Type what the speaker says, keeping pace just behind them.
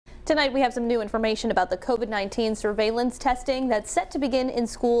Tonight we have some new information about the COVID-19 surveillance testing that's set to begin in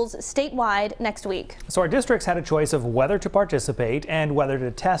schools statewide next week. So our districts had a choice of whether to participate and whether to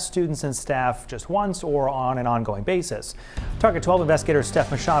test students and staff just once or on an ongoing basis. Target 12 investigator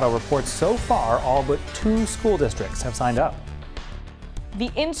Steph Machado reports so far all but 2 school districts have signed up. The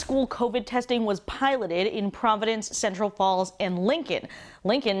in-school COVID testing was piloted in Providence, Central Falls, and Lincoln.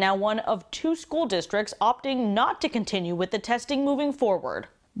 Lincoln now one of 2 school districts opting not to continue with the testing moving forward.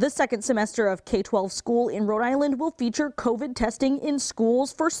 The second semester of K-12 school in Rhode Island will feature COVID testing in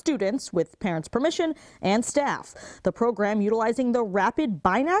schools for students with parents' permission and staff. The program utilizing the rapid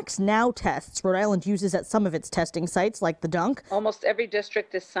Binax Now tests Rhode Island uses at some of its testing sites like the Dunk. Almost every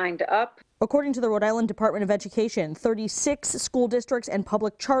district is signed up. According to the Rhode Island Department of Education, 36 school districts and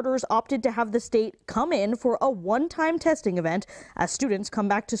public charters opted to have the state come in for a one-time testing event as students come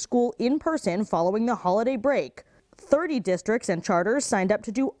back to school in person following the holiday break. 30 districts and charters signed up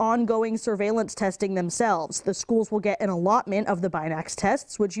to do ongoing surveillance testing themselves. The schools will get an allotment of the Binax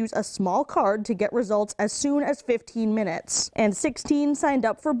tests, which use a small card to get results as soon as 15 minutes. And 16 signed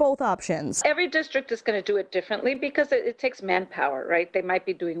up for both options. Every district is going to do it differently because it takes manpower, right? They might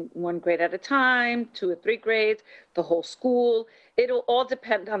be doing 1 grade at a time, 2 or 3 grades, the whole school. It'll all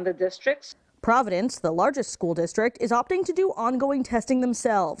depend on the districts. Providence, the largest school district, is opting to do ongoing testing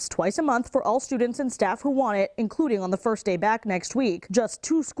themselves twice a month for all students and staff who want it, including on the first day back next week. Just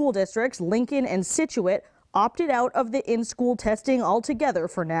 2 school districts, Lincoln and Scituate, opted out of the in-school testing altogether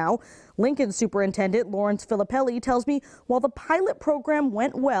for now. Lincoln Superintendent Lawrence Filippelli tells me while the pilot program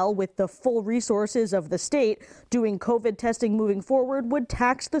went well with the full resources of the state, doing COVID testing moving forward would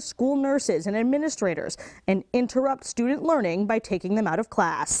tax the school nurses and administrators and interrupt student learning by taking them out of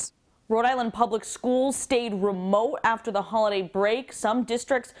class. Rhode Island public schools stayed remote after the holiday break. Some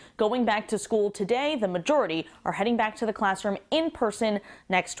districts going back to school today. The majority are heading back to the classroom in person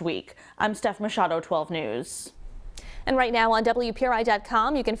next week. I'm Steph Machado, 12 News. And right now on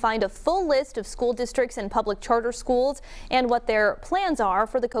WPRI.com, you can find a full list of school districts and public charter schools and what their plans are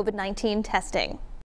for the COVID-19 testing.